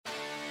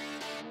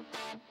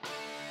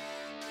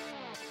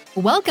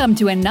Welcome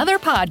to another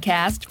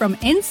podcast from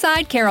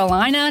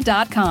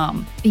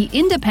InsideCarolina.com, the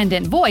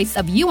independent voice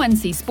of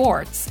UNC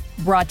sports.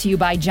 Brought to you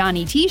by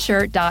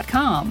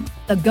JohnnyT-shirt.com,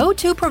 the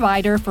go-to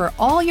provider for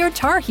all your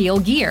Tar Heel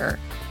gear.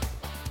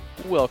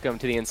 Welcome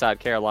to the Inside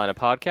Carolina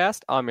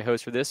podcast. I'm your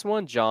host for this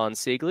one, John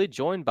Seiglie,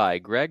 joined by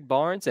Greg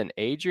Barnes and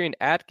Adrian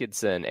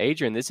Atkinson.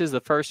 Adrian, this is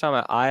the first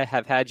time I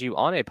have had you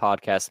on a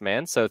podcast,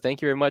 man, so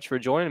thank you very much for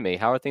joining me.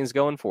 How are things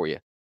going for you?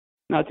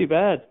 Not too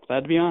bad.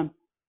 Glad to be on.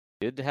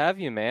 Good to have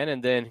you, man.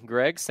 And then,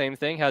 Greg, same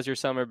thing. How's your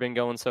summer been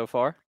going so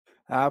far?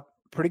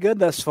 Pretty good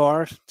thus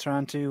far.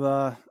 Trying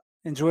to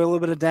enjoy a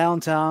little bit of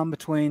downtime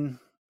between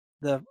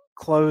the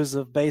close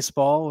of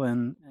baseball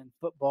and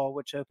football,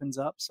 which opens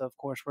up. So, of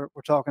course, we're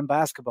talking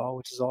basketball,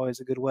 which is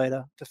always a good way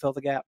to fill the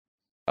gap.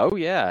 Oh,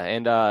 yeah.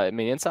 And,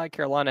 Inside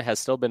Carolina has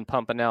still been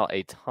pumping out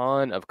a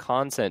ton of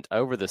content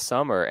over the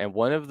summer. And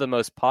one of the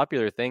most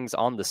popular things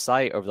on the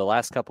site over the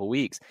last couple of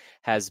weeks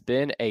has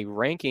been a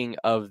ranking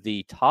of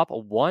the top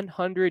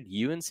 100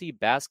 UNC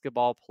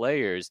basketball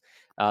players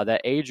that,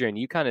 Adrian,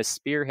 you kind of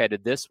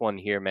spearheaded this one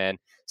here, man.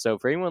 So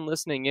for anyone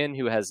listening in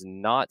who has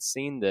not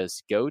seen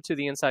this, go to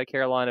the Inside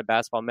Carolina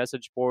basketball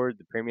message board,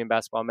 the premium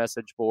basketball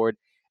message board,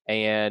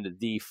 and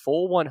the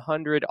full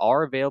 100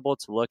 are available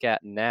to look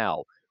at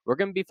now. We're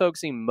going to be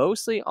focusing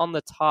mostly on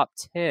the top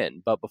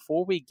 10, but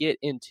before we get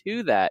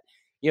into that,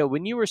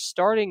 when you were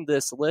starting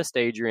this list,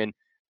 Adrian,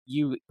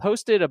 you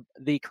posted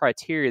the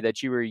criteria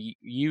that you were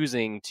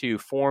using to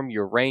form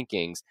your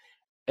rankings.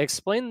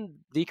 Explain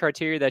the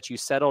criteria that you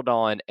settled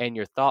on and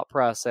your thought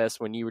process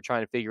when you were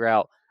trying to figure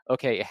out,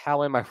 okay,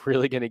 how am I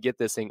really going to get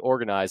this thing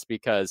organized?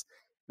 Because,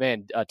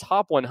 man, a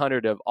top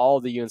 100 of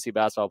all the UNC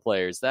basketball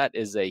players, that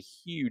is a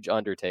huge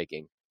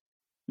undertaking.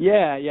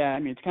 Yeah. I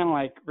mean, it's kind of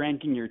like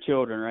ranking your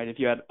children, right? If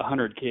you had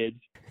 100 kids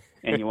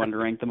and you wanted to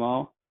rank them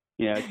all,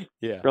 it's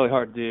really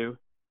hard to do.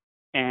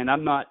 And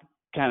I'm not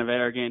kind of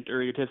arrogant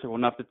or egotistical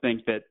enough to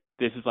think that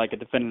this is like a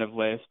definitive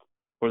list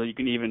or that you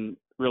can even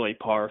really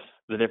parse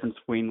the difference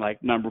between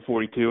like number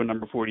 42 and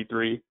number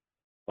 43.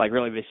 Like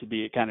really they should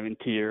be kind of in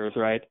tiers,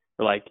 right?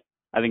 Or like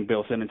I think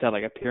Bill Simmons had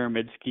like a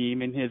pyramid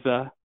scheme in his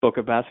book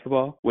of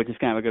basketball, which is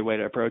kind of a good way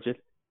to approach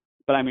it.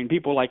 But I mean,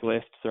 people like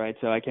lists, right?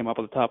 So I came up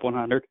with the top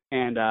 100.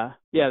 And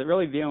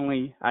really the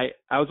only, I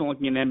wasn't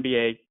looking at an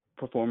NBA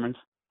performance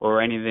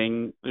or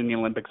anything in the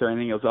Olympics or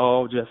anything. It was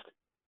all just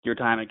your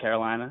time at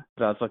Carolina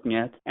that I was looking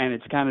at. And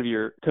it's kind of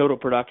your total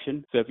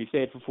production. So if you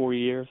stayed for 4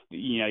 years,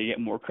 you get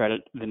more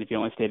credit than if you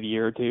only stayed a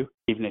year or two,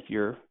 even if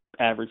your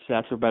average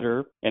stats are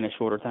better in a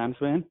shorter time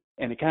span.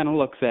 And it kind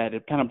of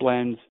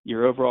blends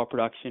your overall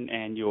production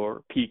and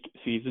your peak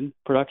season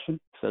production.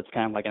 So it's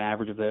kind of like an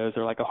average of those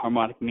or like a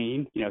harmonic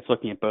mean. It's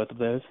looking at both of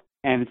those.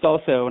 And it's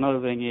also,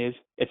 another thing is,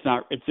 it's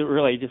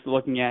really just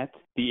looking at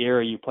the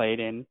era you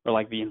played in or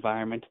like the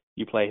environment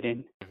you played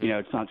in.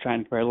 It's not trying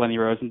to compare Lenny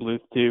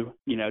Rosenbluth to,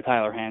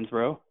 Tyler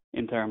Hansbrough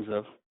in terms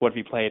of what if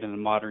he played in the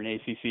modern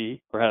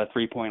ACC or had a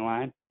 3-point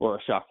line or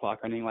a shot clock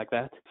or anything like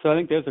that. So I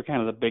think those are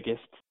kind of the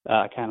biggest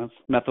kind of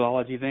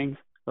methodology things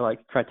or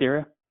like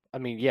criteria. I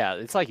mean, yeah,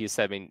 it's like you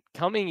said. I mean,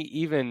 coming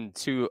even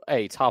to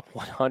a top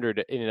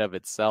 100 in and of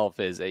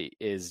itself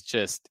is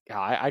just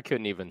I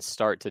couldn't even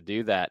start to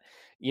do that.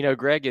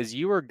 Greg, as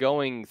you were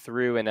going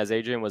through and as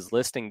Adrian was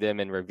listing them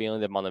and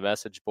revealing them on the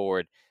message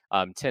board,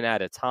 10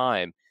 at a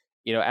time,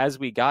 as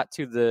we got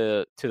to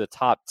the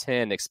top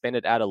 10,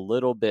 expanded out a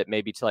little bit,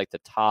 maybe to like the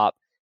top,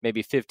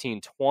 maybe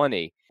 15,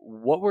 20.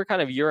 What were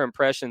kind of your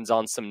impressions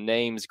on some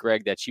names,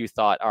 Greg, that you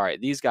thought, all right,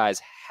 these guys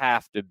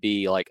have to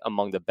be like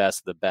among the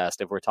best of the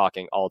best if we're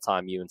talking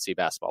all-time UNC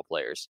basketball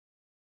players?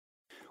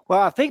 Well,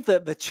 I think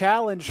that the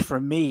challenge for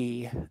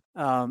me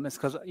is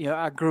because,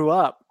 I grew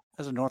up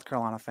as a North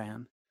Carolina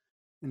fan.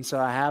 And so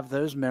I have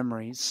those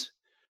memories.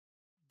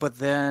 But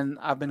then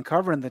I've been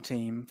covering the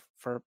team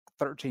for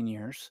 13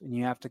 years, and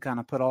you have to kind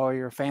of put all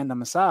your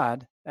fandom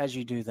aside as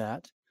you do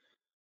that.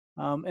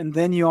 And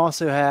then you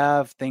also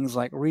have things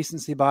like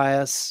recency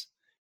bias.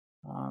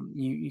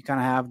 You kind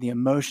of have the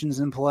emotions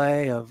in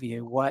play of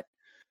what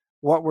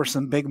were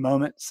some big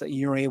moments that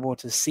you were able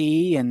to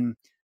see and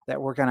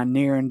that were kind of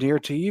near and dear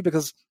to you.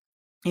 Because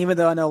even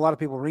though I know a lot of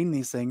people reading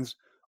these things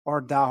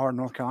are diehard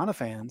North Carolina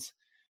fans,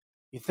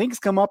 things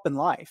come up in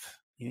life.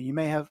 You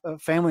may have a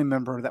family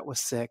member that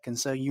was sick, and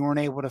so you weren't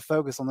able to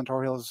focus on the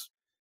Tar Heels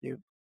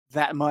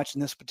that much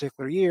in this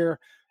particular year.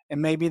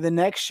 And maybe the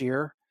next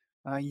year,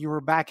 you were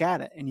back at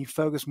it and you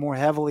focus more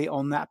heavily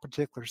on that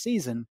particular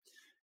season.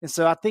 And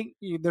so I think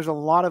there's a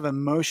lot of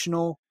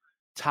emotional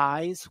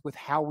ties with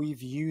how we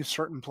view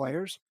certain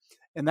players.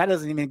 And that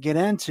doesn't even get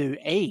into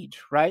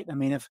age, right? I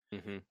mean, if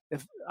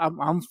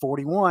I'm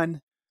 41,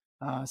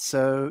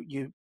 so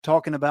you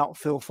talking about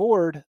Phil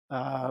Ford,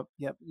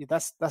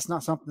 that's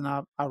not something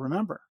I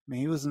remember. I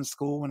mean, he was in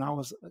school when I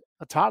was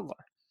a toddler.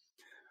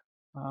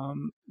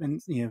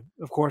 And,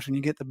 of course, when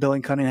you get to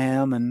Billy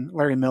Cunningham and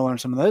Larry Miller and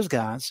some of those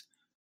guys,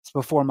 it's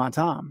before my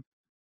time.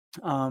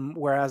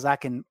 Whereas I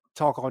can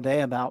talk all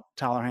day about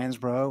Tyler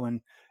Hansbrough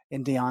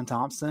and Deion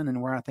Thompson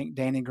and where I think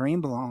Danny Green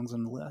belongs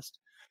on the list.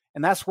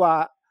 And that's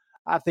why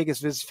I think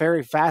it's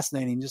very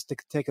fascinating just to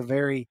take a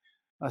very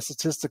a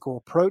statistical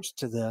approach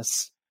to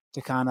this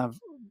to kind of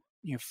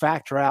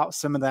factor out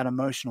some of that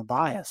emotional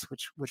bias,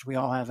 which we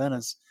all have in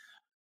us.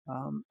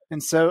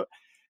 And so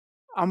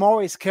I'm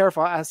always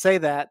careful. I say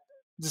that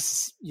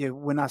just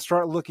when I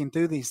start looking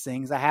through these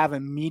things, I have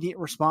immediate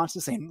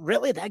responses saying,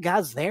 "Really, that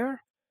guy's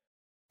there?"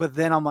 But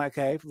then I'm like,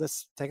 okay,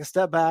 let's take a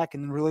step back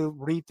and really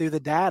read through the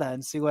data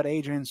and see what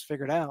Adrian's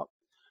figured out.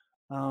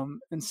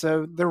 And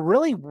so there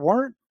really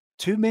weren't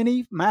too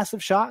many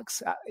massive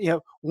shocks.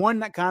 One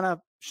that kind of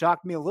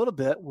shocked me a little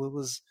bit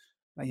was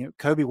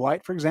Kobe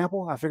White, for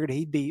example. I figured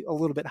he'd be a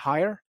little bit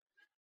higher.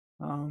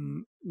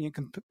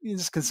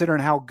 Just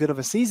considering how good of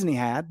a season he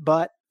had,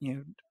 but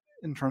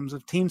in terms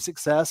of team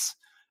success,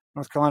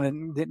 North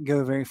Carolina didn't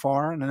go very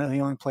far, and I know he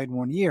only played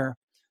 1 year,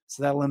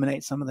 so that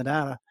eliminates some of the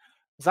data.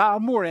 So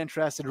I'm more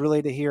interested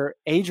really to hear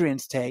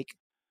Adrian's take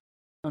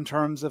in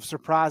terms of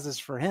surprises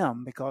for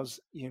him, because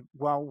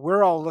while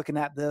we're all looking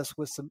at this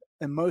with some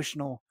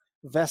emotional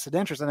vested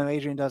interest, I know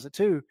Adrian does it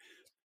too,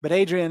 but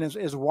Adrian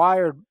is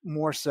wired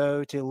more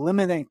so to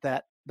eliminate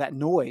that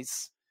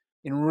noise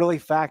and really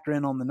factor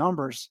in on the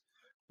numbers.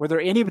 Were there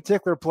any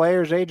particular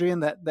players, Adrian,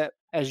 that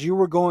as you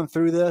were going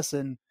through this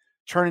and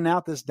churning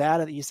out this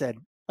data that you said,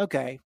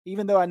 okay,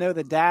 even though I know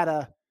the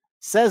data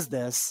says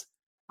this,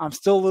 I'm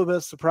still a little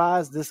bit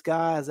surprised this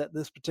guy is at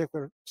this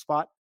particular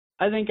spot?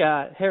 I think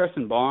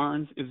Harrison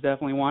Barnes is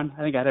definitely one.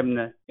 I think I had him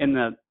in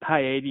the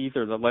high 80s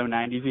or the low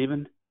 90s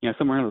even.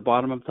 Somewhere in the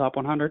bottom of the top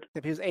 100.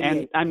 If he was 88.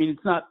 And I mean,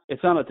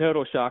 it's not a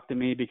total shock to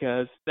me,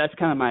 because that's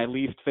kind of my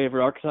least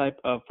favorite archetype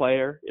of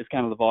player, is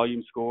kind of the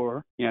volume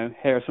scorer.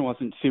 Harrison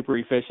wasn't super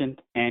efficient,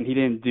 and he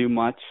didn't do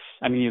much.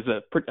 I mean, he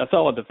was a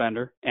solid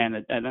defender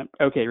and an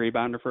okay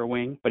rebounder for a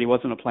wing, but he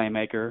wasn't a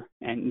playmaker,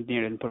 and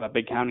didn't put up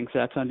big counting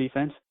sets on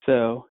defense.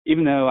 So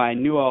even though I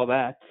knew all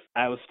that,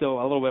 I was still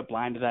a little bit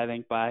blinded, I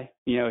think, by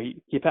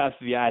he passes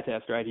the eye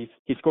test, right?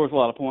 He scores a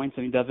lot of points,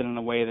 and he does it in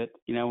a way that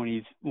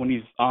when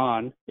he's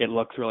on, it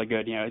looks really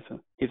good.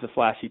 He's a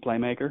flashy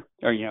playmaker,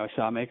 or a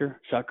shot maker,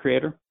 shot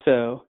creator.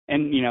 So,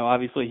 and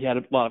obviously he had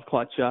a lot of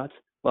clutch shots,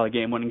 a lot of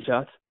game-winning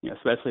shots,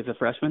 especially as a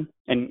freshman,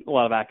 and a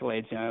lot of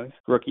accolades. He's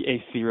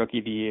ACC Rookie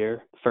of the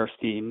Year, first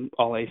team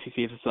All ACC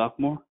as a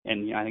sophomore,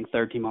 and I think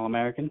third team All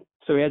American.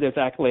 So he had those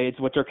accolades,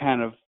 which are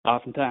kind of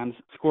oftentimes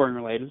scoring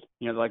related.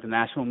 Like the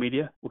national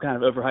media will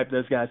kind of overhype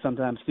those guys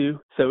sometimes too.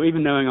 So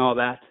even knowing all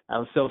that, I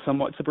was still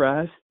somewhat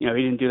surprised. He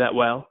didn't do that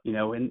well.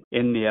 In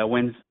the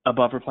wins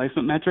above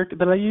replacement metric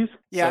that I use.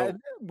 Yeah, so,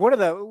 one of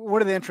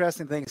the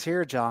interesting things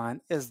here, John,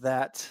 is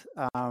that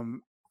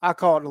I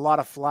caught a lot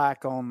of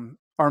flack on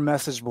our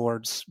message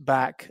boards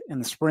back in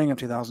the spring of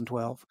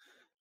 2012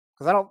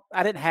 because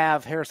I didn't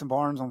have Harrison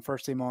Barnes on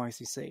first team All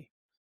ACC.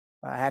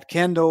 I had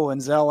Kendall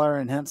and Zeller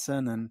and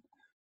Henson and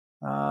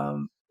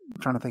I'm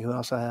trying to think who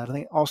else I had. I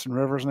think Austin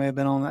Rivers may have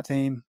been on that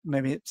team,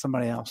 maybe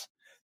somebody else.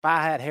 But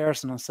I had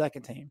Harrison on the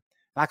second team.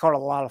 I caught a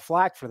lot of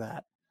flack for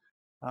that.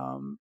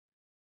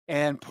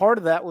 And part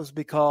of that was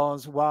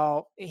because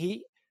while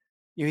he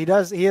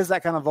is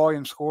that kind of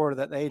volume scorer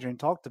that Adrian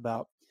talked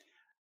about.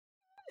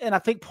 And I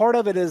think part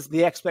of it is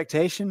the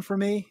expectation for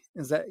me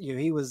is that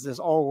he was this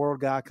all-world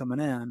guy coming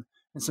in.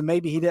 And so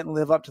maybe he didn't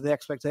live up to the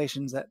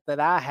expectations that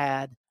I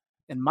had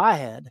in my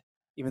head,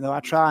 even though I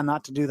try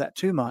not to do that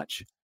too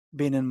much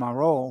being in my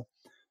role.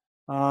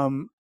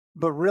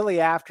 But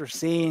really after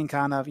seeing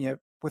kind of,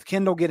 with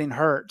Kendall getting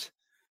hurt,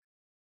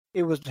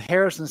 it was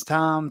Harrison's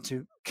time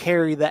to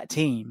carry that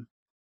team,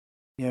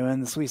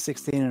 in the Sweet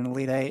 16 and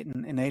Elite 8.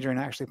 And Adrian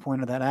actually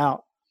pointed that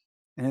out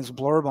in his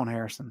blurb on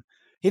Harrison.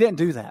 He didn't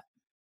do that.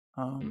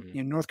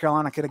 North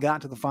Carolina could have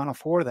gotten to the Final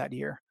Four that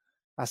year.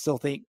 I still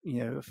think,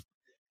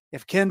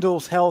 if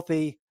Kendall's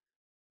healthy,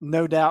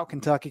 no doubt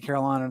Kentucky,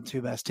 Carolina are the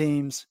two best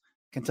teams.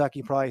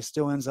 Kentucky probably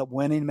still ends up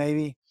winning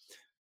maybe.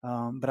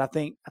 But I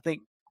think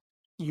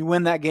you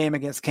win that game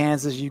against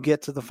Kansas, you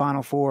get to the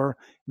Final Four.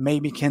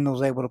 Maybe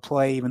Kendall's able to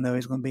play even though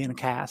he's going to be in a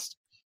cast.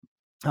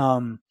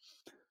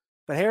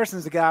 But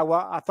Harrison's the guy,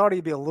 well, I thought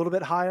he'd be a little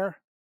bit higher.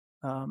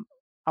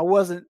 I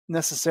wasn't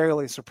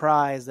necessarily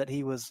surprised that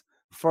he was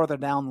further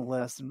down the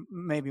list and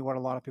maybe what a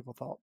lot of people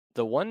thought.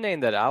 The one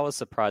name that I was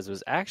surprised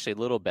was actually a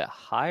little bit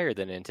higher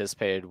than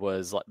anticipated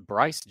was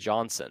Bryce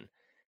Johnson,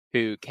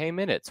 who came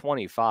in at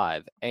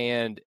 25.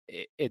 And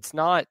it's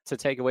not to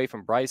take away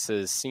from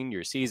Bryce's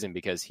senior season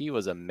because he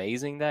was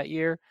amazing that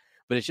year,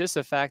 but it's just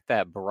the fact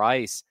that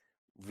Bryce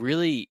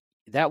really,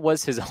 that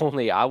was his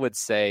only, I would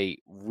say,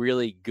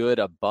 really good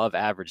above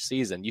average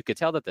season. You could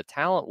tell that the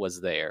talent was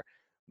there,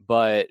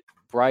 but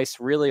Bryce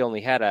really only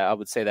had, I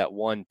would say, that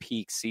one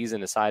peak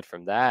season. Aside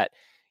from that,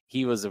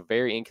 he was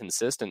very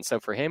inconsistent.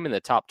 So for him in the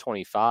top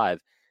 25,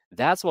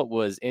 that's what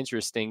was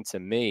interesting to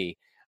me.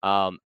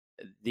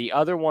 The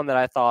other one that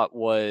I thought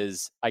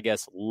was, I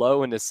guess,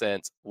 low in a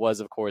sense was,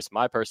 of course,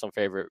 my personal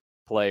favorite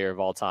player of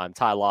all time,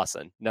 Ty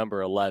Lawson,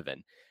 number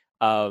 11.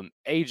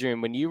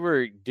 Adrian, when you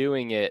were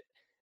doing it,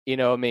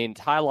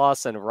 Ty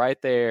Lawson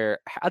right there,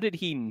 how did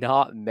he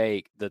not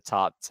make the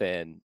top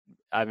 10?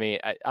 I mean,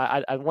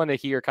 I want to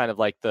hear kind of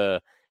like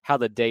how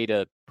the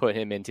data put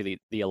him into the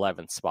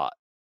 11th spot.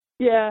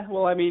 Yeah,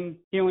 well, I mean,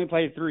 he only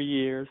played 3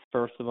 years,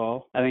 first of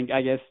all.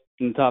 I guess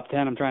in the top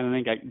 10, I'm trying to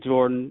think, like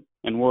Jordan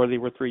and Worthy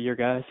were 3-year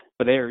guys,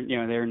 but they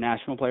were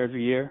National Players of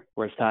the Year,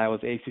 whereas Ty was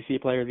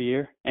ACC Player of the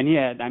Year. And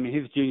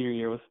his junior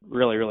year was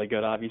really, really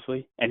good,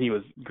 obviously, and he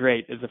was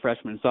great as a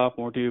freshman and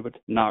sophomore too, but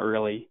not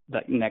really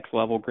that next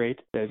level great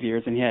those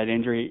years. And he had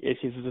injury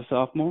issues as a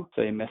sophomore,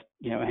 so he missed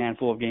a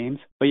handful of games.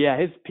 But yeah,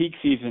 his peak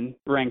season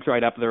ranks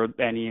right up there with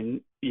any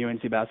in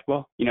UNC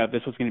basketball. If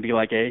this was going to be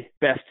like a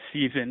best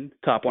season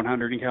top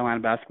 100 in Carolina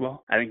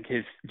basketball, I think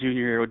his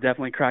junior year would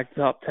definitely crack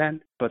the top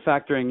 10. But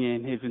factoring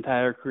in his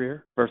entire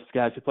career versus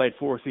guys who played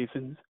 4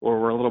 seasons or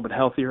were a little bit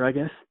healthier, I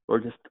guess, or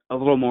just a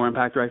little more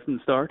impact right from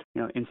the start,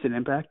 instant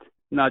impact,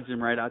 nudged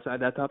him right outside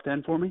that top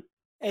 10 for me.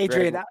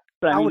 Adrian,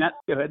 go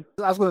ahead.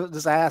 I was going to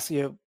just ask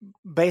you,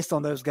 based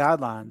on those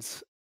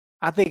guidelines,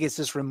 I think it's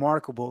just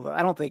remarkable.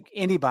 I don't think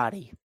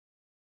anybody,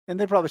 and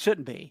they probably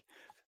shouldn't be,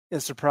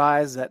 is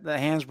surprised that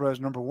Hansbrough is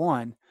number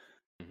 1.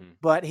 Mm-hmm.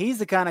 But he's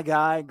the kind of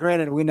guy,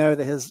 granted, we know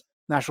that his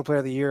National Player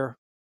of the Year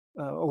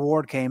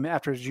award came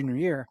after his junior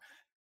year.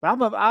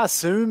 But I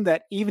assume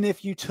that even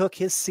if you took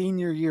his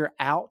senior year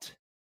out,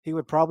 he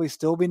would probably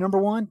still be number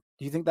 1.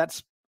 Do you think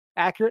that's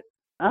accurate?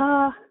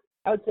 I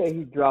would say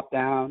he'd drop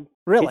down.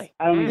 Really?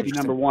 I don't think he'd be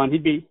number 1.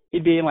 He'd be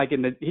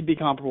he'd be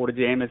comparable to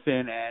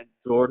Jamison and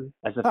Jordan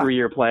as a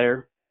 3-year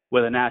player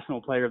with a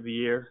National Player of the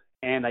Year.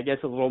 And I guess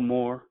a little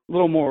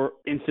more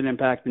instant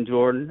impact than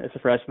Jordan as a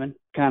freshman,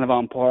 kind of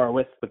on par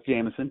with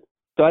Jamison.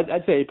 So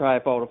I'd say he'd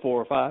probably fall to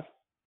 4 or 5.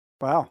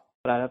 Wow.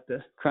 But I'd have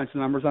to crunch the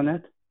numbers on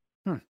that.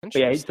 But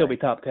yeah, he'd still be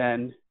top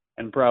 10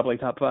 and probably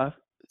top 5.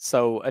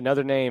 So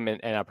another name,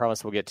 and I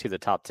promise we'll get to the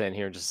top 10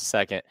 here in just a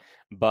second,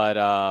 but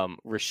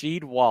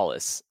Rasheed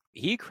Wallace,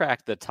 he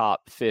cracked the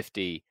top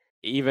 50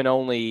 even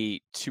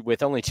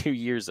with only 2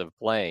 years of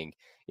playing.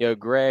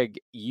 Greg,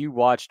 you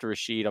watched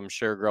Rasheed, I'm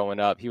sure,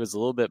 growing up. He was a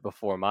little bit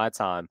before my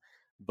time,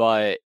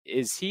 but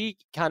is he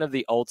kind of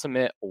the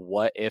ultimate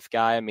what-if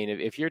guy? I mean,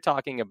 if you're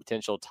talking a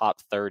potential top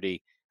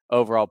 30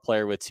 overall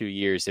player with 2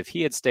 years, if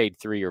he had stayed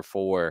 3 or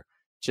 4,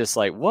 just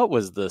like what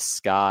was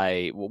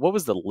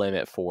the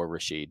limit for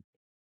Rasheed?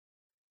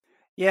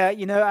 Yeah,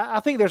 I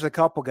think there's a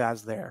couple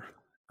guys there.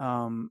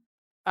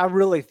 I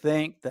really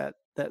think that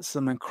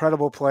some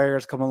incredible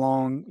players come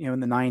along,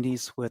 in the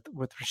 90s with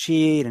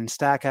Rasheed and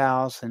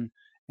Stackhouse and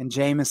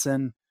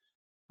Jamison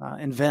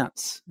and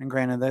Vince. And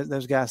granted,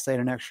 those guys stayed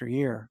an extra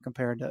year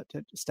compared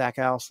to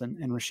Stackhouse and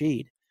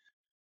Rasheed.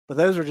 But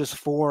those are just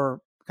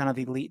 4 kind of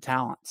elite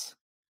talents.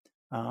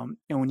 And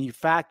when you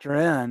factor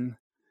in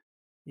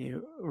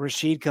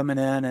Rasheed coming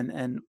in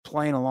and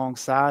playing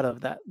alongside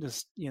of that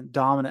just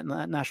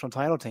dominant national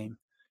title team,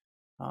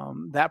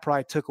 that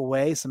probably took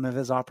away some of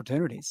his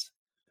opportunities.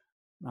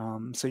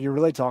 So you're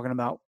really talking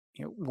about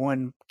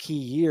one key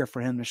year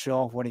for him to show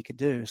off what he could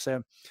do.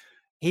 So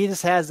he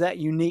just has that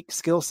unique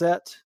skill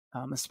set,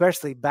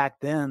 especially back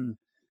then,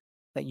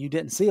 that you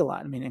didn't see a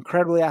lot. I mean,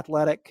 incredibly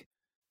athletic,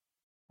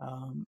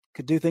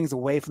 could do things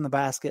away from the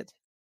basket.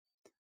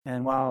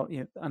 And while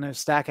I know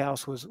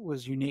Stackhouse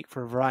was unique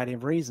for a variety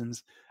of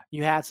reasons,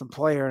 you had some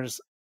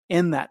players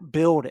in that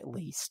build at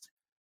least.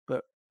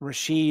 But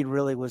Rasheed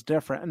really was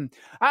different. And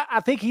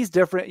I think he's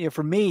different.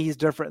 For me, he's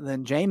different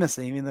than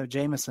Jamison, even though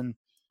Jamison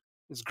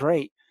is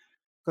great.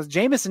 Because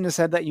Jamison just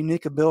had that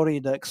unique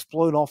ability to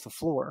explode off the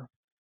floor.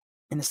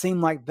 And it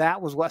seemed like that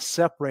was what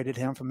separated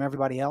him from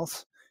everybody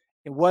else.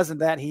 It wasn't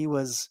that he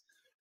was,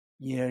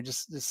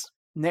 just this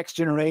next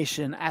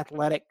generation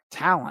athletic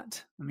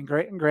talent. I mean,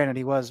 granted,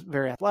 he was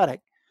very athletic,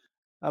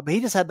 but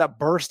he just had that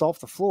burst off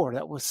the floor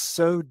that was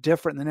so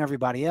different than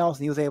everybody else.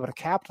 And he was able to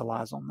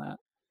capitalize on that.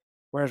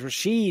 Whereas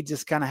Rasheed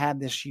just kind of had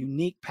this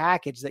unique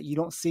package that you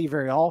don't see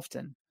very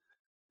often.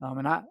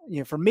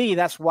 And for me,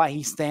 that's why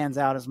he stands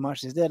out as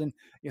much as he did. And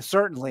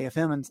certainly if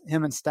him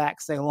and Stack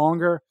stay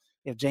longer,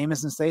 if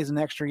Jamison stays an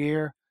extra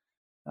year,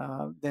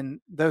 then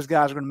those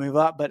guys are going to move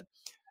up. But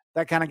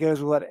that kind of goes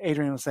with what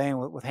Adrian was saying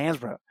with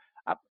Hansbrough.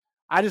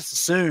 I just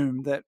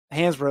assumed that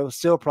Hansbrough would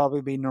still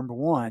probably be number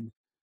 1,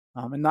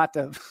 and not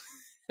to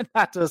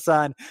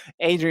assign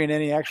Adrian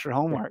any extra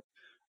homework.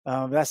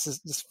 That's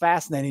just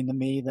fascinating to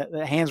me that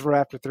Hansbrough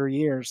after 3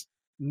 years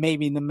may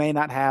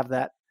not have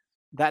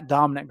that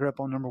dominant grip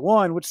on number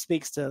 1, which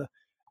speaks to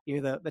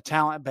the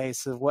talent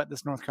base of what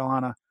this North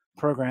Carolina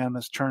program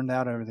has churned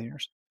out over the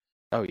years.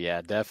 Oh,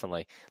 yeah,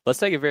 definitely. Let's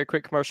take a very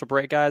quick commercial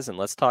break, guys, and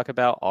let's talk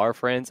about our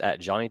friends at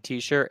Johnny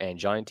T-Shirt and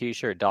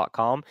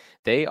JohnnyT-Shirt.com.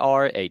 They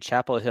are a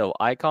Chapel Hill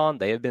icon.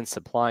 They have been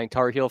supplying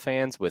Tar Heel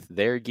fans with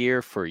their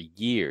gear for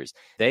years.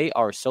 They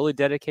are solely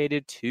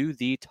dedicated to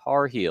the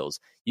Tar Heels.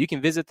 You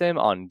can visit them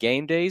on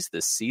game days.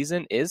 The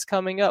season is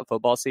coming up.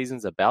 Football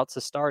season's about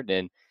to start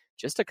in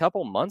just a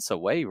couple months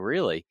away,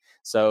 really.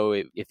 So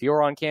if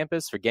you're on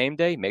campus for game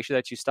day, make sure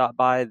that you stop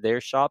by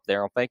their shop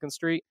there on Franklin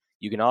Street.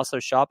 You can also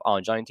shop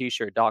on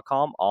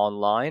JohnnyT-Shirt.com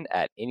online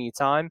at any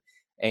time.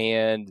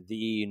 And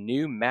the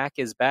new Mac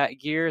is Back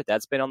gear,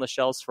 that's been on the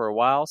shelves for a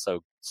while.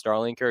 So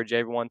strongly encourage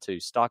everyone to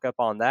stock up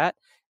on that.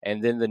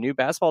 And then the new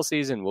basketball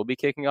season will be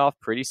kicking off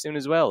pretty soon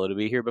as well. It'll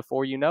be here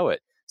before you know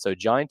it. So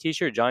Giant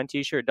T-shirt,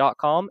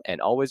 giantt-shirt.com, and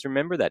always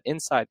remember that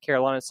Inside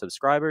Carolina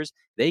subscribers,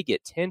 they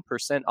get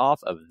 10%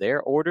 off of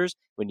their orders.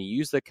 When you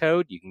use the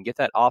code, you can get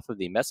that off of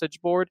the message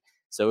board.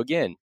 So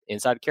again,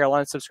 Inside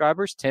Carolina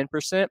subscribers,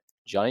 10%,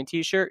 Giant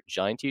T-shirt,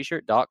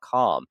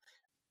 giantt-shirt.com.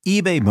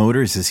 eBay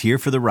Motors is here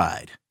for the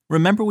ride.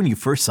 Remember when you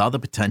first saw the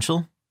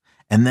potential?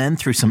 And then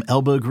through some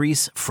elbow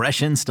grease,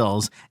 fresh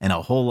installs, and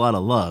a whole lot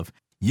of love,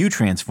 you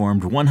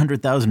transformed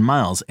 100,000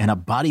 miles and a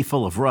body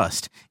full of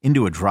rust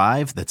into a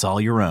drive that's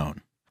all your own.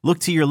 Look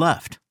to your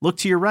left. Look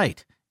to your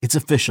right. It's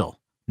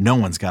official. No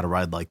one's got a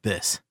ride like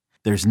this.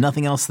 There's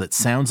nothing else that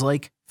sounds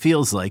like,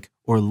 feels like,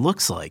 or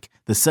looks like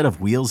the set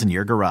of wheels in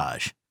your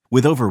garage.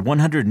 With over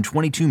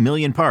 122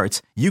 million parts,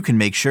 you can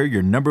make sure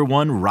your number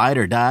one ride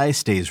or die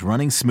stays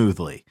running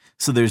smoothly.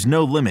 So there's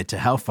no limit to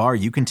how far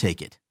you can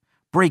take it.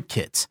 Brake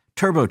kits,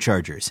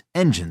 turbochargers,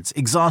 engines,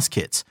 exhaust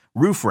kits,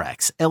 roof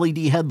racks, LED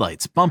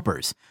headlights,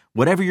 bumpers,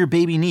 whatever your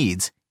baby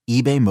needs,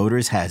 eBay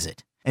Motors has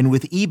it. And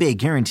with eBay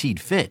Guaranteed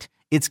Fit,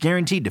 it's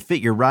guaranteed to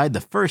fit your ride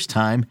the first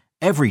time,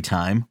 every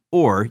time,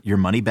 or your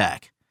money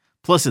back.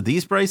 Plus at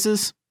these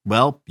prices,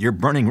 well, you're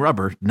burning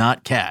rubber,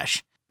 not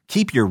cash.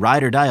 Keep your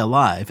ride or die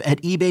alive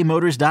at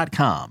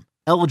ebaymotors.com.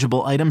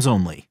 Eligible items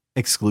only.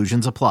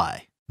 Exclusions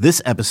apply.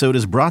 This episode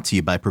is brought to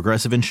you by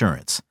Progressive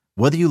Insurance.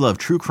 Whether you love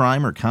true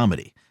crime or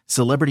comedy,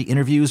 celebrity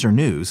interviews or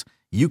news,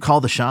 you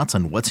call the shots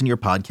on what's in your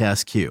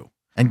podcast queue.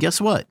 And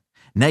guess what?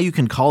 Now you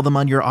can call them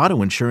on your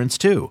auto insurance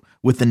too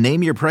with the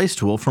Name Your Price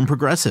tool from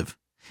Progressive.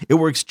 It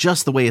works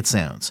just the way it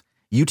sounds.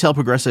 You tell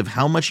Progressive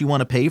how much you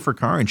want to pay for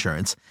car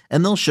insurance,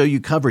 and they'll show you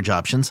coverage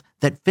options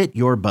that fit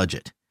your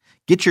budget.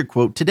 Get your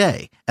quote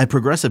today at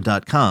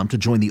Progressive.com to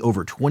join the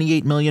over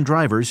 28 million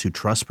drivers who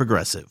trust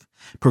Progressive.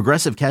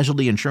 Progressive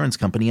Casualty Insurance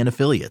Company and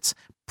Affiliates.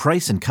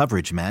 Price and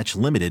coverage match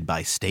limited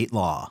by state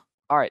law.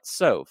 All right,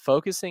 so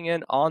focusing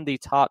in on the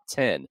top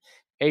 10.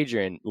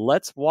 Adrian,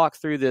 let's walk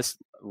through this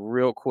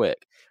real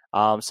quick.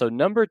 So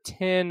number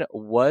 10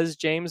 was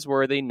James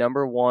Worthy.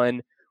 Number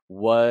 1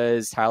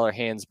 was Tyler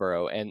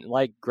Hansbrough. And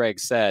like Greg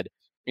said,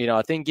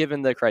 I think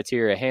given the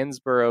criteria,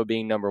 Hansbrough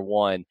being number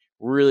 1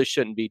 really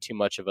shouldn't be too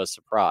much of a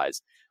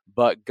surprise.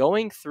 But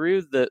going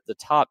through the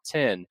top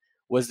 10,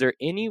 was there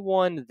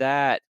anyone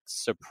that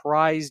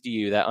surprised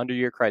you that under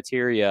your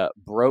criteria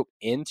broke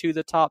into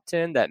the top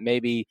 10 that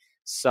maybe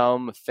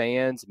some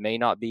fans may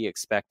not be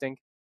expecting?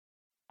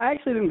 I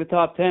actually think the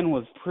top 10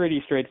 was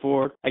pretty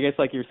straightforward. I guess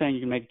like you're saying,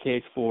 you can make a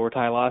case for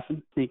Ty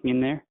Lawson sneaking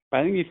in there.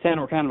 But I think these 10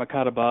 were kind of a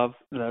cut above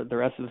the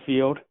rest of the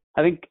field.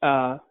 I think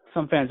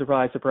some fans are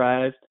probably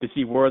surprised to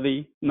see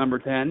Worthy number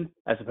 10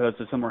 as opposed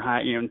to somewhere high,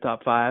 in the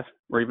top 5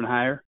 or even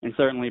higher, and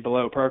certainly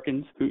below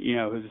Perkins, who's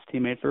his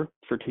teammate for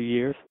 2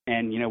 years.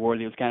 And,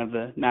 Worthy was kind of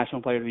the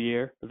National Player of the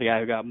Year, the guy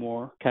who got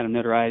more kind of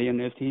notoriety in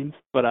those teams.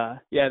 But,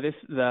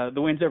 the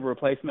wins over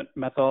replacement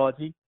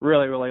methodology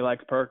really, really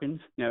likes Perkins.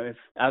 If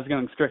I was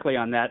going strictly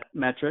on that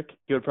metric,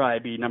 he would probably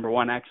be number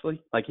 1, actually.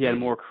 Like, he had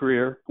more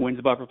career wins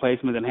above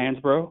replacement than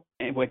Hansbrough,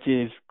 which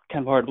is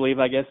kind of hard to believe,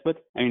 I guess,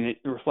 but it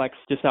reflects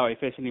just how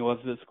efficient he was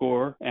as a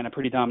scorer and a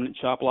pretty dominant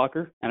shot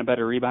blocker and a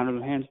better rebounder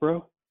than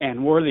Hansbrough.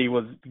 And Worthy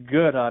was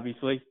good,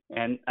 obviously,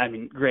 and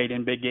great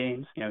in big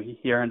games.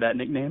 He earned that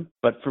nickname.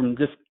 But from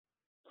just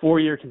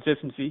 4-year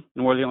consistency,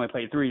 and Worthy only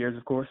played 3 years,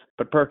 of course,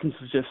 but Perkins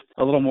was just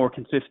a little more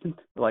consistent,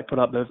 put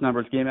up those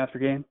numbers game after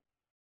game.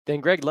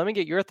 Then, Greg, let me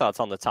get your thoughts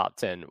on the top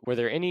 10. Were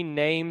there any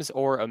names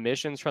or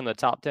omissions from the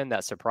top 10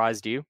 that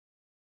surprised you?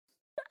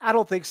 I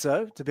don't think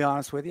so, to be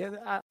honest with you.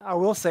 I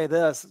will say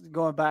this,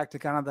 going back to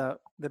kind of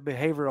the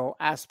behavioral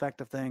aspect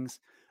of things.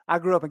 I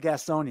grew up in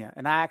Gastonia,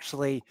 and I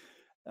actually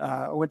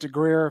went to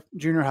Greer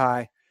Junior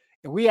High,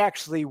 and we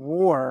actually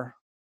wore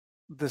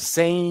the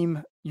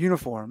same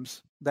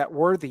uniforms that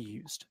Worthy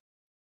used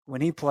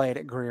when he played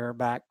at Greer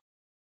back,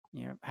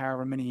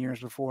 however many years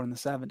before in the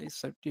 70s,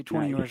 so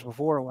 20 years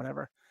before or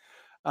whatever.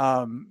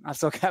 I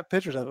still got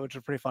pictures of it, which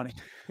is pretty funny.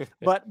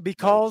 But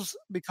because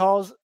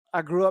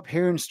I grew up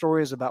hearing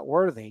stories about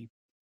Worthy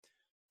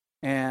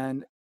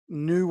and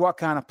knew what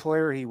kind of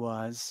player he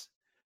was,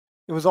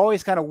 it was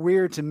always kind of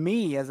weird to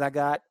me as I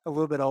got a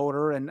little bit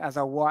older and as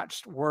I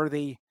watched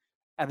Worthy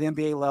at the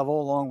NBA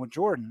level along with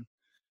Jordan,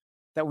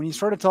 that when you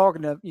started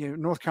talking to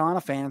North Carolina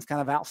fans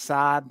kind of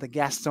outside the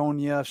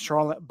Gastonia,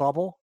 Charlotte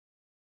bubble,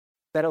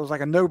 that it was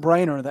like a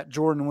no-brainer that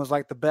Jordan was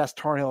like the best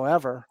Tar Heel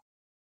ever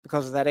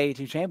because of that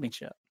 82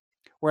 championship.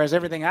 Whereas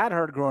everything I'd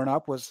heard growing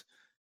up was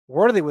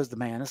Worthy was the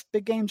man. It's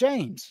Big Game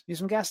James. He's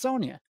from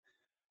Gastonia.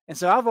 And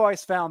so I've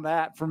always found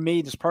that, for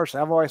me just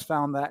personally, I've always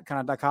found that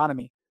kind of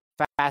dichotomy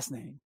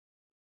fascinating.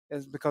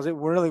 Is because it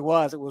really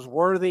was. It was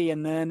Worthy,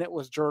 and then it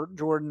was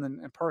Jordan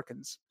and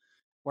Perkins.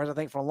 Whereas I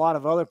think for a lot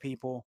of other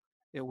people,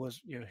 it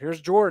was,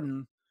 here's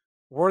Jordan.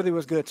 Worthy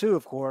was good too,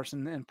 of course,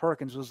 and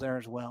Perkins was there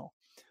as well.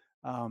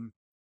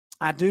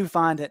 I do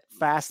find it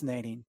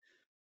fascinating.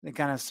 It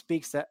kind of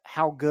speaks to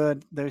how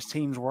good those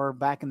teams were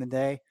back in the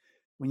day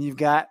when you've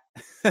got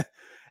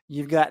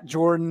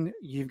Jordan,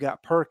 you've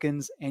got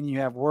Perkins, and you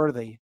have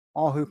Worthy,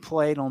 all who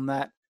played on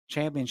that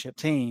championship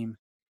team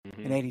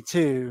in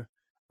 '82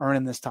 are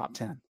in this top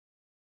 10.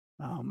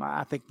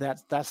 I think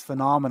that's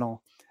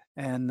phenomenal.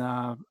 And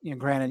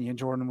granted,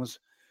 Jordan was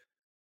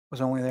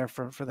only there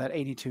for that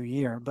 82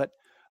 year, but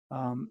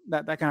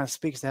that kind of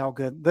speaks to how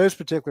good those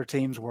particular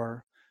teams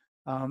were.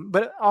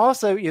 But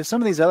also,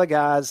 some of these other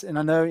guys, and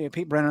I know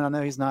Pete Brennan, I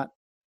know he's not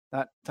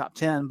top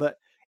 10, but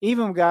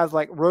even guys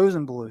like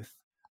Rosenbluth,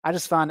 I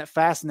just find it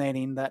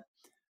fascinating that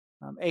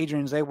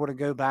Adrian's able to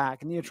go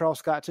back, and Charles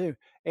Scott too,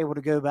 able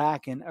to go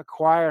back and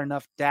acquire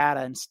enough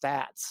data and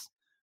stats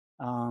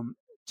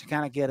to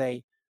kind of get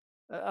a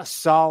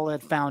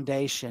solid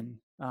foundation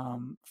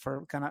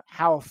for kind of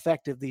how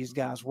effective these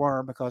guys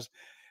were, because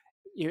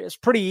it's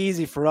pretty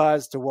easy for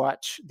us to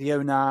watch the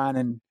 09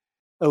 and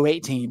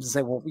 08 teams and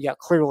say, well, yeah,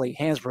 clearly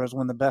Hansbrough is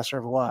one of the best there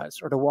ever was,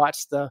 or to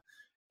watch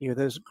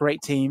those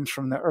great teams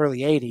from the early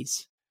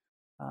 80s,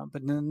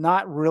 but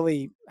not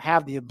really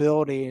have the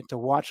ability to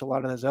watch a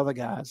lot of those other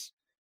guys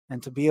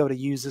and to be able to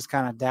use this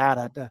kind of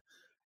data to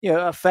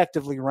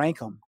effectively rank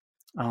them.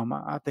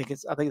 I think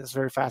it's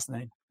very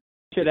fascinating.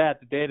 Should add,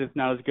 the data's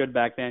not as good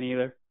back then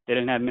either. They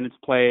didn't have minutes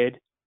played.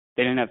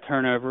 They didn't have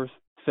turnovers.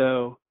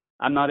 So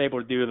I'm not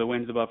able to do the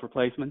wins above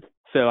replacement.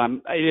 So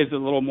it is a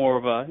little more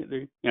of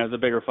there's a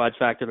bigger fudge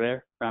factor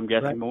there, I'm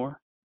guessing right. More.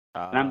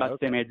 And I'm about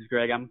the same age as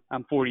Greg.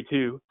 I'm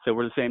 42, so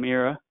we're the same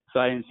era. So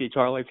I didn't see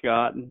Charlie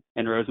Scott and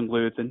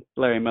Rosenbluth and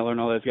Larry Miller and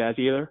all those guys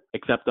either,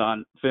 except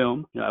on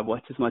film. I've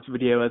watched as much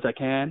video as I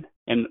can,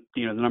 and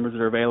the numbers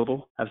that are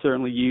available I've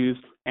certainly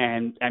used.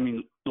 And I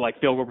mean, like,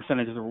 field goal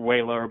percentages were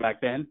way lower back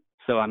then.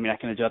 So, I mean, I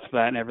can adjust for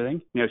that and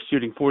everything.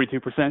 Shooting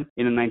 42%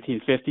 in the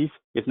 1950s,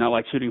 it's not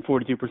like shooting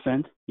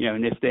 42%,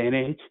 in this day and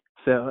age.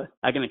 So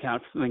I can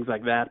account for things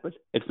like that, but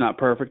it's not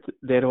perfect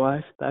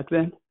data-wise back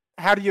then.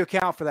 How do you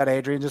account for that,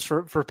 Adrian, just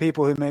for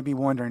people who may be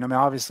wondering? I mean,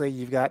 obviously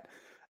you've got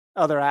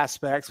other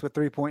aspects with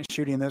three-point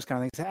shooting and those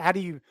kind of things.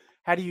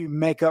 How do you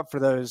make up for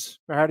those,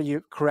 or how do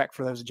you correct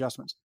for those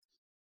adjustments?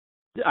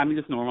 I mean,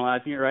 just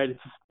normalizing it, right?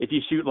 If you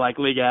shoot like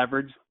league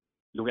average,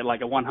 you'll get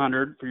like a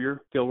 100 for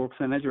your field goal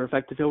percentage or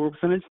effective field goal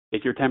percentage.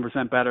 If you're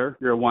 10% better,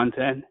 you're a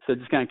 110. So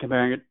just kind of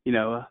comparing it,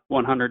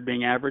 100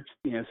 being average,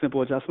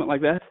 simple adjustment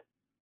like that.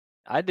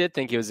 I did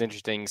think it was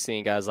interesting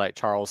seeing guys like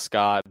Charles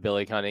Scott,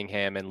 Billy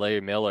Cunningham, and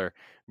Larry Miller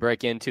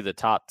break into the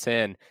top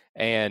 10.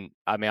 And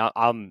I mean,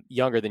 I'm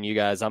younger than you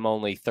guys. I'm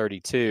only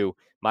 32.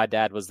 My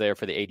dad was there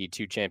for the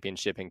 82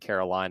 championship in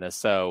Carolina.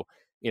 So,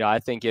 I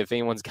think if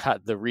anyone's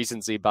got the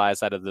recency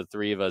bias out of the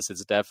three of us,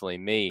 it's definitely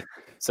me.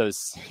 So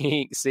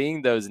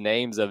seeing those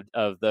names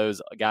of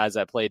those guys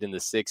that played in the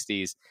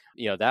 60s,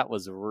 that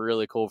was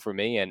really cool for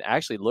me. And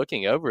actually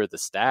looking over the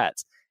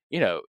stats,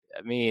 I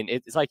mean,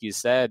 it's like you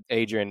said,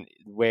 Adrian,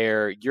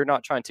 where you're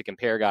not trying to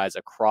compare guys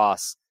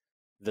across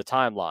the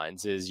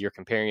timelines, is you're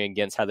comparing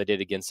against how they did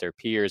against their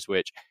peers,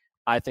 which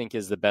I think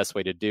is the best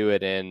way to do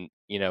it. And,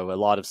 a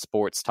lot of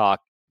sports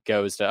talk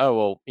goes to,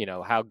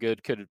 how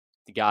good could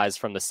the guys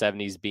from the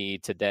 70s be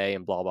today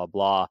and blah, blah,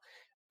 blah.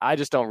 I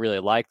just don't really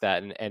like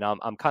that. And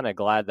I'm kind of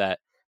glad that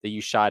you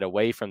shied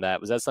away from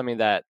that. Was that something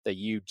that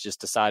you just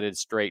decided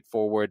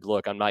straightforward,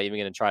 look, I'm not even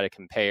going to try to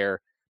compare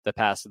the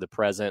past to the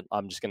present.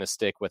 I'm just going to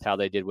stick with how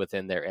they did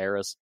within their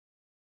eras?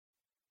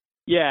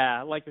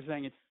 Yeah, like you're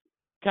saying, it's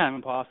kind of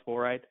impossible,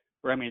 right?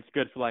 Where, I mean, it's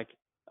good for like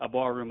a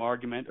ballroom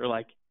argument or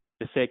like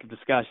the sake of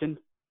discussion.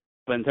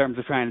 But in terms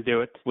of trying to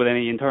do it with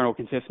any internal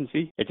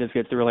consistency, it just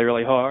gets really,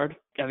 really hard.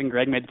 I think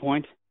Greg made the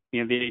point. The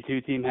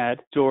 82 team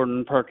had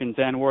Jordan, Perkins,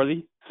 and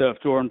Worthy. So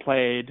if Jordan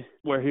played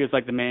where he was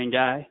like the main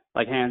guy,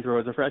 like Hansbrough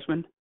as a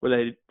freshman,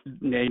 where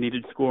they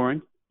needed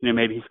scoring,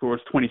 maybe he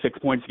scores 26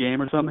 points a game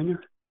or something.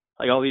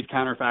 Like all these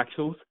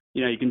counterfactuals,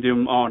 you can do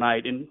them all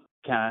night and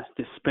kind of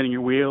just spinning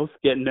your wheels,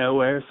 getting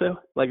nowhere. So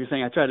like you're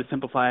saying, I try to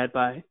simplify it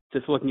by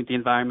just looking at the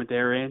environment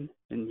they're in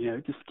and,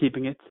 just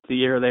keeping it to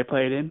the era they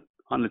played in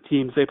on the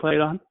teams they played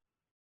on.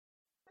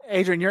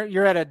 Adrian,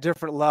 you're at a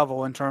different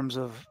level in terms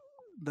of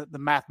the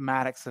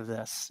mathematics of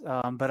this.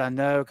 But I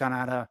know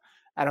kind of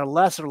at a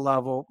lesser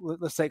level,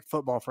 let's take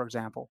football, for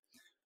example.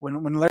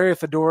 When Larry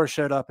Fedora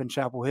showed up in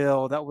Chapel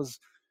Hill, that was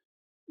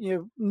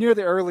near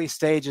the early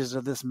stages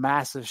of this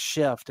massive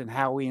shift in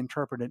how we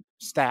interpreted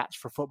stats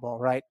for football,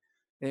 right?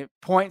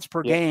 Points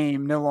per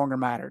game no longer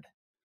mattered.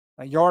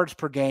 Yards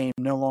per game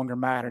no longer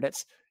mattered.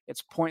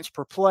 It's points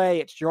per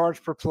play, it's yards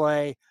per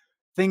play,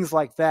 things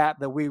like that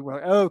we were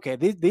like, oh, okay,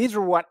 these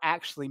are what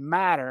actually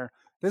matter.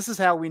 This is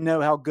how we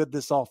know how good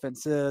this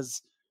offense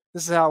is.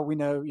 This is how we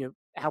know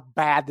how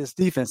bad this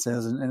defense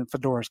is in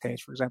Fedora's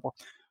case, for example.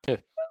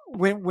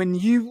 When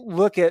you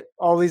look at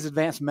all these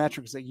advanced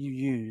metrics that you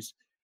use,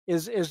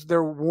 is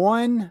there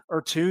one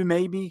or two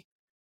maybe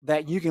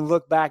that you can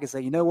look back and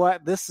say, you know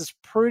what, this is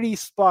pretty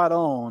spot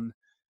on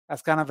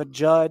as kind of a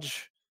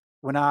judge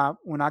when I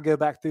go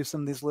back through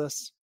some of these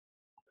lists?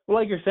 Well,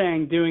 like you're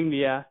saying, doing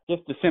the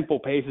just the simple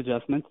pace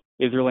adjustment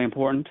is really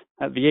important.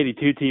 The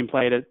 82 team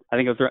played it, I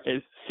think it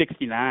was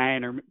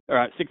 69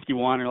 or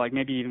 61 or like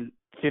maybe even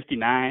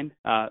 59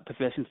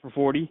 possessions per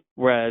 40,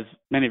 whereas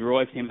many of your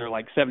Roy's teams are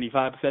like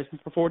 75 possessions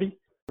per 40.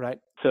 Right.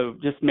 So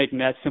just making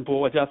that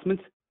simple adjustment,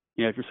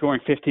 if you're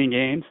scoring 15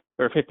 games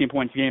or 15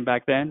 points a game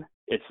back then,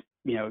 it's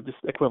just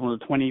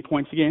equivalent of 20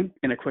 points a game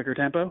in a quicker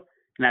tempo.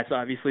 And that's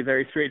obviously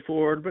very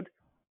straightforward, but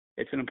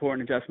it's an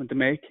important adjustment to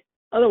make.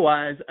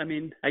 Otherwise,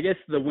 I guess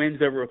the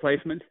wins over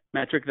replacement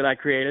metric that I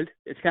created,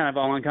 it's kind of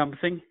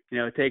all-encompassing.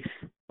 It takes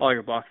all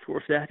your box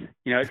score stats.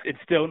 It's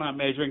still not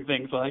measuring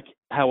things like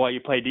how well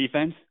you play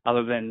defense,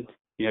 other than,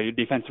 your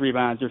defense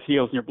rebounds, your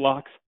steals, and your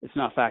blocks. It's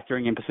not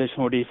factoring in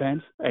positional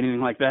defense,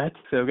 anything like that.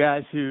 So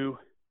guys who,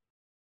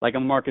 like a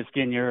Marcus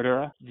Ginyard or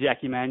a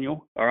Jackie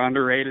Manuel, are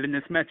underrated in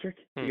this metric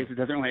because it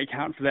doesn't really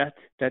account for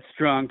that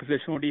strong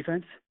positional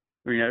defense,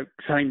 or,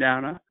 shutting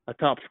down a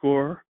top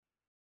scorer.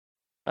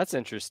 That's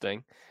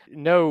interesting.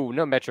 No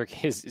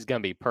metric is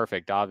going to be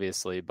perfect,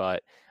 obviously,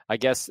 but I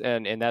guess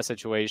in that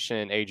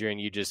situation, Adrian,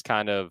 you just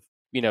kind of,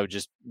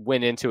 just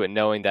went into it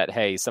knowing that,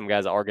 hey, some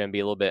guys are going to be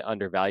a little bit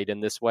undervalued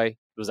in this way.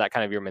 Was that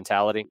kind of your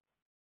mentality?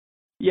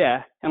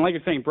 Yeah, and like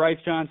you're saying, Bryce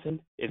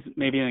Johnson is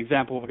maybe an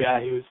example of a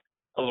guy who's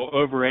a little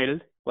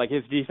overrated. Like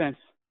his defense,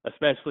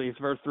 especially his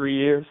first 3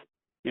 years,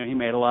 he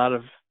made a lot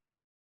of,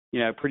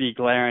 pretty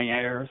glaring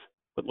errors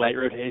with late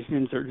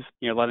rotations or just,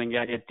 letting a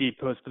guy get deep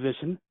post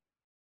position.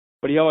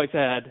 But he always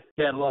had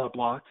a lot of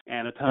blocks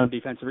and a ton of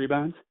defensive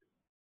rebounds.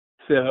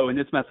 So in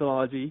this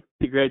methodology,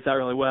 he grades out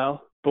really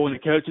well. But when the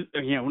coaches,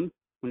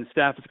 when the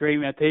staff is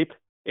grading that tape,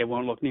 it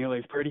won't look nearly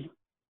as pretty.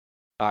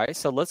 All right,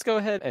 so let's go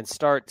ahead and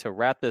start to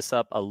wrap this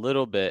up a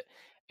little bit.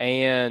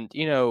 And,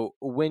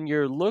 when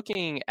you're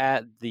looking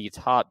at the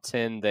top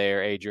 10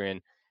 there,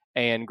 Adrian,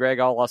 and Greg,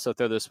 I'll also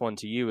throw this one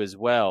to you as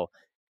well.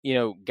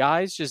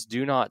 Guys just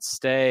do not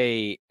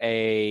stay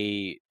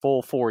a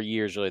full 4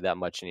 years really that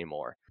much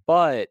anymore.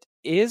 But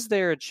is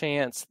there a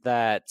chance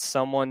that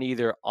someone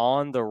either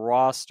on the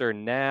roster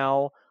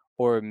now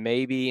or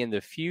maybe in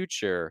the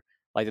future,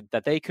 like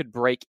that they could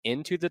break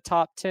into the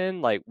top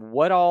 10? Like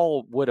what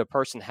all would a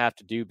person have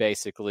to do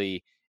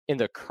basically in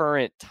the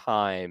current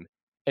time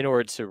in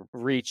order to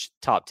reach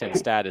top 10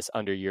 status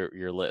under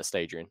your list,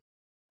 Adrian?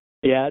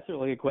 Yeah, that's a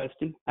really good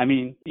question. I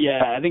think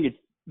it's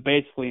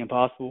basically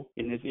impossible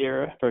in this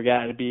era for a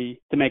guy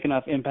to make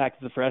enough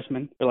impact as a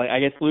freshman. But like, I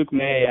guess Luke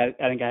May,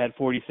 I think I had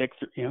 46,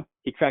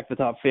 he cracked the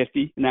top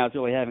 50, and now it's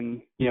really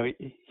having,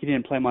 he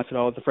didn't play much at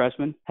all as a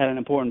freshman, had an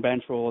important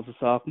bench role as a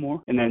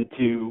sophomore, and then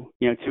two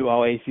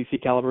all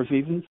ACC caliber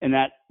seasons, and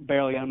that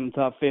barely got him in the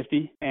top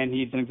 50, and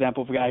he's an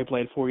example of a guy who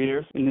played 4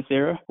 years in this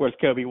era, whereas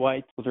Kobe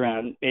White was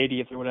around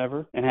 80th or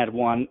whatever, and had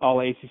one all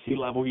ACC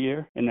level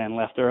year, and then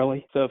left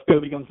early. So if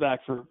Kobe comes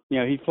back for,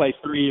 he plays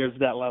 3 years at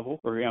that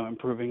level, or,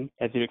 improving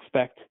as you'd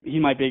expect, he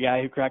might be a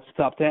guy who cracks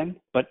the top 10,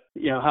 but,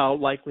 how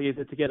likely is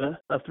it to get a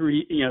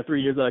 3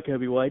 years out of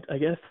Kobe White, I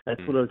guess?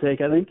 That's what it would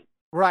take, I think.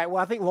 Right.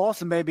 Well, I think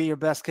Lawson may be your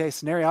best case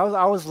scenario.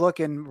 I was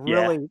looking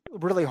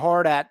really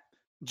hard at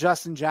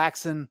Justin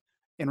Jackson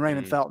and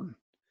Raymond Felton.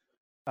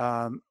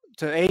 To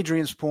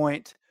Adrian's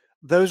point,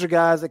 those are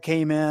guys that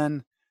came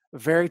in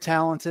very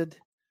talented,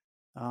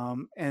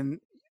 and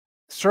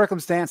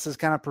circumstances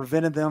kind of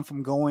prevented them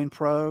from going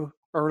pro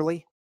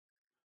early.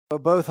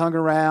 But both hung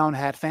around,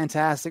 had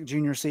fantastic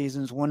junior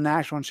seasons, won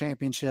national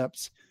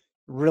championships,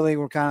 really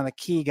were kind of the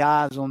key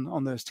guys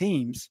on those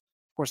teams.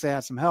 Of course, they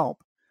had some help.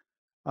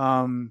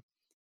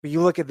 But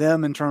you look at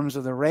them in terms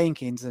of the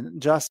rankings, and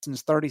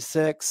Justin's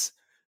 36,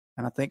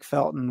 and I think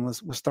Felton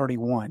was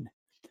 31.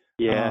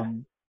 Yeah.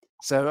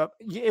 So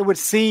it would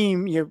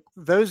seem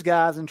those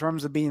guys, in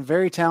terms of being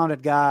very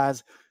talented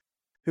guys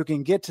who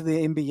can get to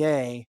the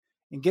NBA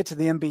and get to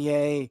the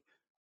NBA,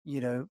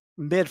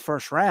 mid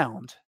first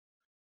round,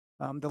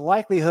 the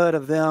likelihood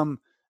of them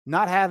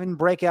not having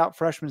breakout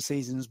freshman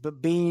seasons,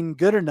 but being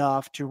good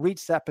enough to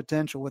reach that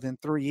potential within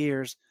 3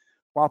 years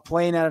while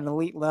playing at an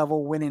elite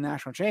level, winning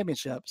national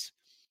championships,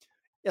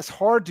 it's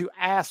hard to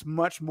ask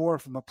much more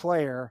from a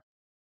player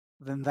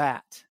than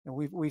that. And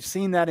we've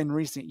seen that in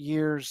recent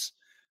years,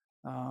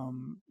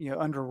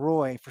 under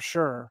Roy for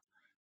sure.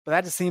 But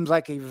that just seems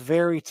like a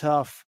very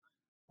tough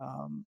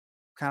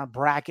kind of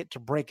bracket to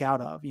break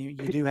out of. You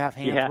do have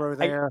Hansbrough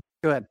there.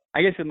 Good.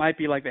 I guess it might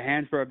be like the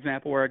Hansbrough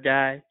example, where a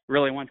guy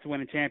really wants to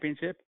win a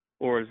championship,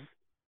 or is,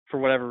 for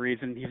whatever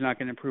reason, he's not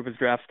going to improve his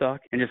draft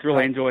stock and just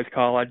really enjoys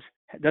college,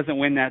 doesn't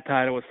win that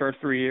title his first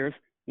 3 years,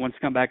 wants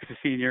to come back as a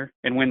senior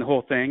and win the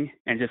whole thing,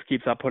 and just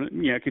keeps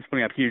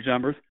putting up huge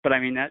numbers. But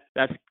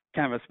that's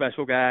kind of a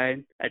special guy.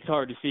 It's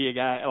hard to see a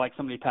guy like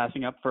somebody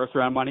passing up first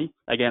round money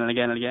again and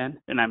again and again.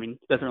 And it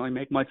doesn't really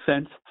make much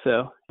sense.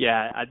 So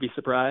yeah, I'd be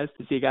surprised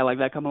to see a guy like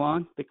that come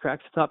along that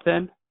cracks the top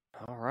 10.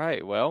 All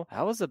right. Well,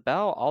 that was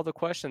about all the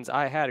questions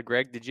I had.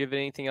 Greg, did you have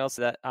anything else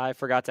that I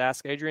forgot to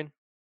ask Adrian?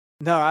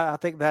 No, I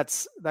think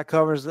that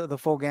covers the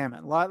full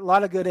gamut. A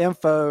lot of good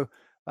info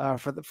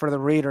for the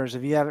readers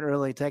if you haven't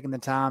really taken the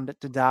time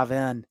to dive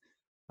in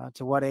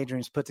to what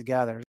Adrian's put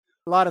together.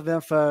 A lot of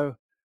info.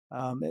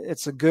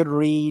 It's a good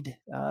read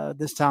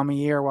this time of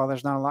year while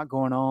there's not a lot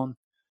going on,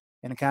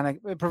 and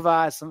it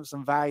provides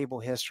some valuable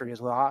history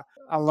as well.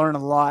 I learned a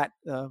lot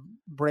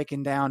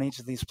breaking down each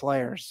of these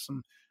players.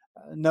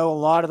 Know a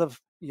lot of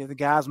the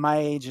guys my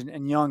age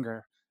and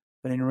younger,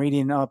 but in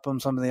reading up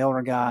on some of the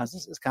older guys,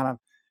 it's kind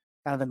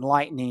of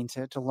enlightening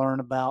to learn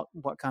about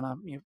what kind of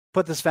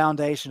put this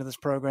foundation of this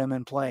program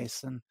in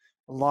place, and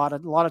a lot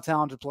of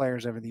talented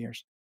players over the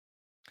years.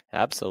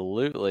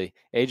 Absolutely.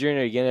 Adrian,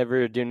 are you going to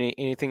ever do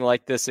anything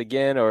like this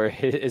again, or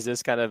is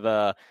this kind of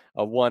a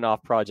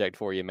one-off project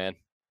for you, man?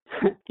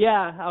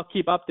 Yeah, I'll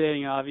keep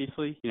updating,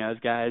 obviously. As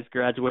guys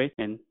graduate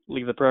and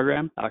leave the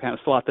program, I'll kind of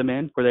slot them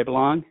in where they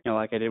belong,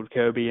 like I did with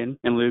Kobe and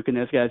Luke and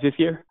those guys this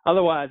year.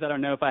 Otherwise, I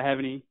don't know if I have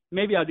any.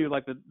 Maybe I'll do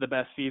like the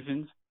best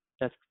seasons.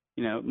 That's,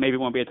 maybe it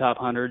won't be a top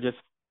 100, just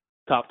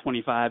top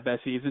 25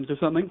 best seasons or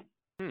something.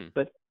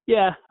 But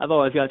yeah, I've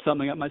always got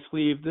something up my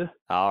sleeve to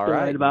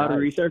write about or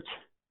research.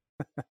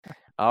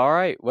 All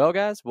right. Well,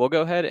 guys, we'll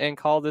go ahead and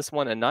call this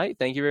one a night.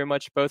 Thank you very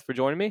much both for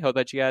joining me. Hope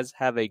that you guys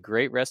have a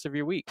great rest of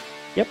your week.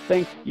 Yep.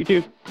 Thanks. You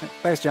too.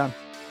 Thanks, John.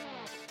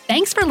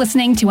 Thanks for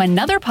listening to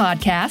another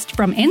podcast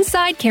from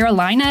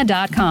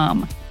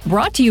InsideCarolina.com.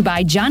 Brought to you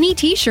by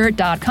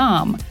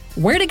JohnnyT-shirt.com.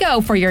 Where to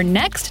go for your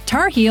next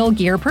Tar Heel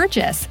gear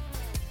purchase.